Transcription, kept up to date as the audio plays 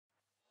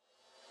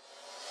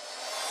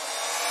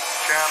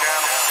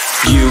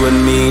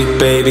and me,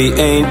 baby,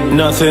 ain't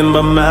nothing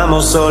but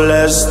mammals, so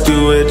let's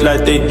do it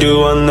like they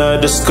do on the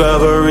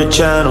Discovery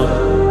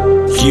Channel.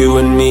 You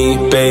and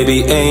me,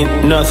 baby,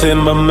 ain't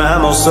nothing but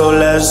mammals, so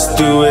let's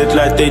do it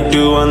like they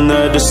do on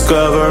the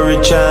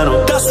Discovery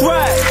Channel. That's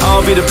right!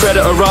 I'll be the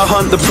predator, I'll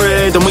hunt the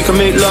prey, then we can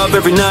make love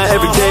every night,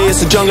 every day.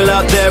 It's a jungle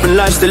out there and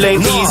life still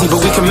ain't easy, but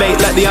we can make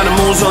like the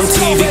animals on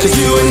TV. Cause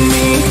you and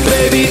me,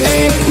 baby,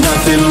 ain't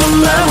nothing but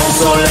mammals,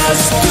 so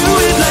let's do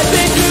it like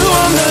they do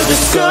on the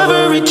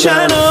Discovery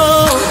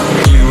Channel.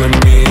 You and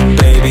me,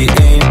 baby,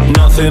 ain't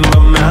nothing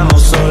but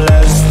mammals, so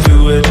let's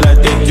do it like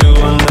they do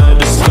on the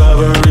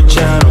Discovery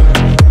Channel.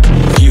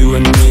 You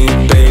and me,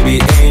 baby,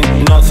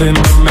 ain't nothing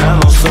but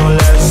mammals, so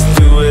let's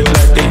do it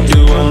like they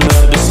do on the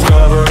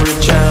Discovery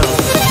Channel.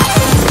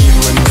 You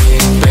and me,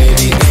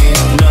 baby,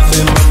 ain't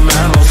nothing but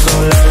mammals, so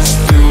let's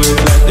do it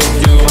like they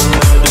do on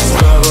the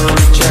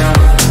Discovery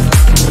Channel.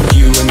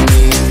 You and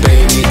me,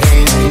 baby,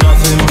 ain't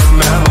nothing but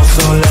mammals,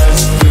 so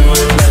let's do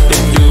it like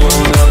they do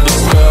on the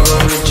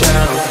Discovery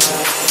Channel.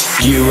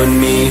 You and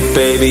me,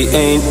 baby,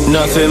 ain't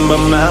nothing but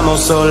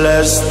mammals, so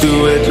let's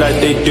do it like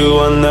they do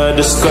on the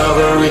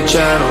Discovery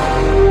Channel.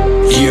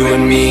 You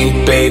and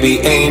me, baby,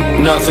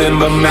 ain't nothing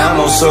but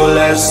mammals, so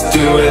let's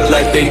do it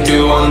like they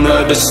do on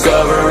the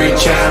Discovery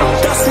Channel.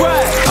 That's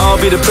right!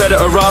 I'll be the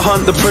predator, I'll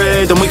hunt the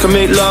prey, then we can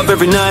make love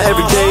every night,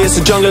 every day. It's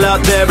a jungle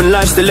out there and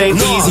life still ain't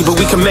easy, but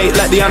we can make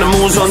like the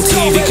animals on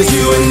TV. Cause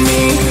you and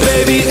me,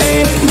 baby,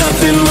 ain't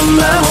nothing but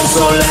mammals,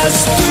 so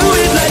let's do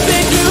it like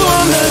they do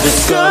on the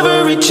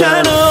Discovery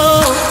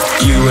Channel.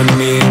 You and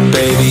me,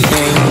 baby,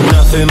 ain't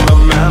nothing but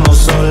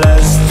mammals, so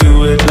let's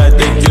do it like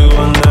they do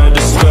on the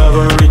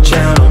Discovery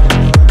Channel.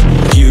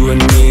 You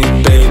and me,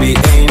 baby,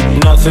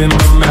 ain't nothing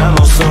but mammals.